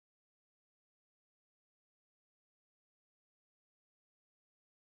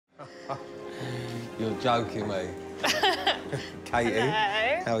You're joking me. Katie,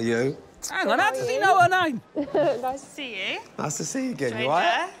 hello. How are you? Hang on, how does he know her name? Nice to see you. Nice to see you again, Stranger. you all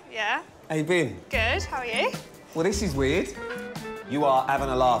right? Yeah. How you been? Good, how are you? Well, this is weird. You are having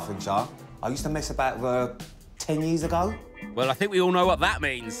a laugh, aren't you? I used to mess about with her 10 years ago. Well, I think we all know what that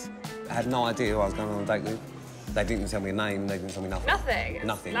means. I had no idea who I was going on a date with. They didn't tell me a name, they didn't tell me nothing. Nothing?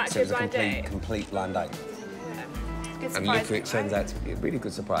 Nothing. Like So it was a blind date? complete blind date. Yeah. Good And look surprise, who it turns out to be. A really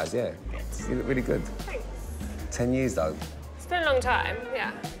good surprise, yeah. You look really good. Thanks. 10 years, though. It's been a long time,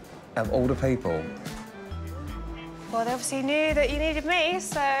 yeah. Of all the people. Well, they obviously knew that you needed me,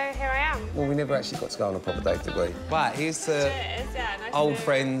 so here I am. Well, we never actually got to go on a proper date, did we? Right, here's to Cheers, yeah, nice old to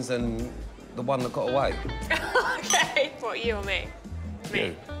friends and the one that got away. OK. What, you or me? Me.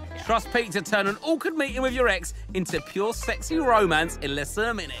 You. Trust Pete to turn an awkward meeting with your ex into pure sexy romance in less than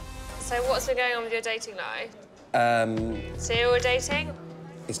a minute. So what's been going on with your dating life? Serial dating?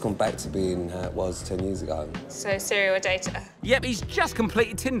 It's gone back to being how it was 10 years ago. So serial dater? Yep, he's just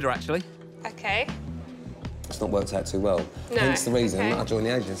completed Tinder, actually. OK. It's not worked out too well. No, Hence the reason okay. I joined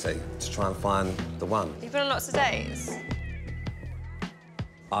the agency, to try and find the one. You've been on lots of dates?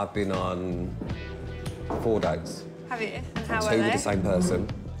 I've been on 4 dates. Have you? And how were 2 they? with the same person.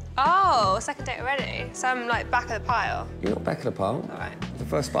 Oh, second date already. So I'm, like, back of the pile. You're not back of the pile. All right. The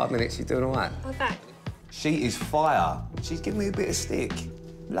first 5 minutes, you're doing all right. Oh, thanks. She is fire. She's giving me a bit of stick.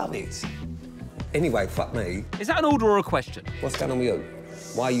 Love it. Anyway, fuck me. Is that an order or a question? What's going on with you?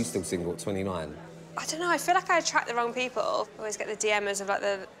 Why are you still single at 29? I don't know, I feel like I attract the wrong people. I always get the DMers of, like,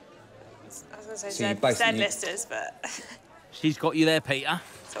 the... I was going to say Z-listers, but... She's got you there, Peter.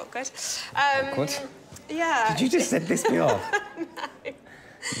 It's awkward. Awkward? Yeah. Did you just set this me off? No.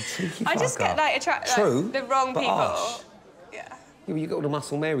 I just get, like, the wrong but people. harsh. Yeah. Yeah, well, you got all the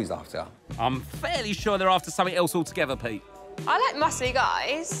muscle Marys after. I'm fairly sure they're after something else altogether, Pete. I like muscly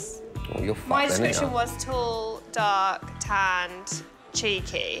guys. Well, you're fucked My then, description ain't was tall, dark, tanned,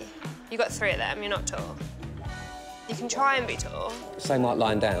 cheeky. You got 3 of them, you're not tall. You can try and be tall. you? Same like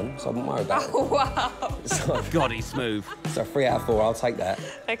lying down, so I wouldn't worry about it. Oh, wow. So, God, he's smooth. so 3 out of 4, I'll take that.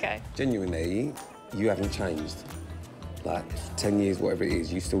 OK. Genuinely, you haven't changed. Like, 10 years, whatever it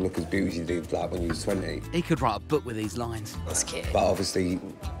is, you still look as beautiful as you did, like, when you was 20. He could write a book with these lines. That's cute. But obviously,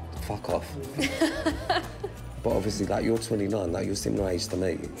 fuck off. But obviously, like, you're 29, like, you're similar age to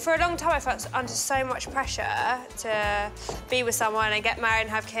me. For a long time, I felt under so much pressure to be with someone and get married and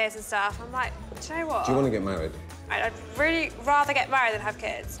have kids and stuff. I'm like, do you know what? Do you want to get married? I'd really rather get married than have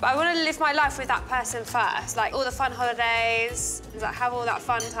kids. But I want to live my life with that person first. Like, all the fun holidays, like, have all that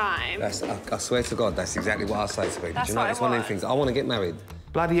fun time. I swear to God, that's exactly what I say to people. That's Do you know, what it's I one of want. them things. I want to get married.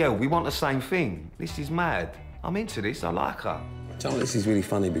 Bloody hell, we want the same thing. This is mad. I'm into this, I like her. Do you know, this is really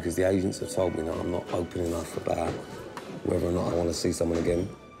funny because the agents have told me that I'm not open enough about whether or not I want to see someone again.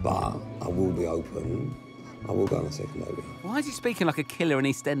 But I will be open. I will go on a second maybe. Why is he speaking like a killer in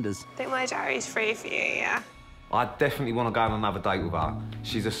EastEnders? I think my diary's free for you, yeah? I definitely want to go on another date with her.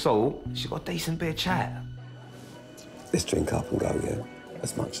 She's a soul. She's got a decent bit of chat. Let's drink up and go, yeah?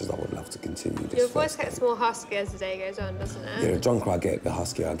 As much as I would love to continue this. Your voice first gets date. more husky as the day goes on, doesn't it? Yeah, the drunker I get, the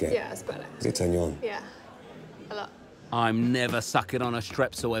huskier I get. Yeah, it's better. Does it turn you on? Yeah, a lot. I'm never sucking on a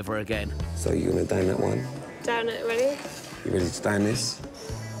Strepsil ever again. So you're gonna down that one? Down it, ready? You ready to down this?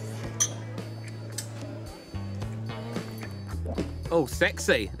 Oh,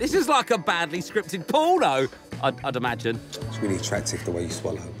 sexy. This is like a badly scripted porno, I'd imagine. It's really attractive the way you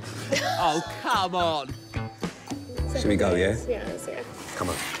swallow. Oh, come on. Should we go, yeah? Yeah, let's go. Come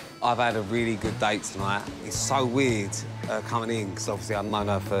on. I've had a really good date tonight. It's so weird coming in, because obviously I've known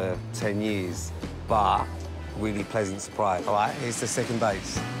her for 10 years, but really pleasant surprise. All right, here's the second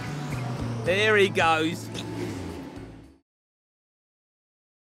base. Here he goes.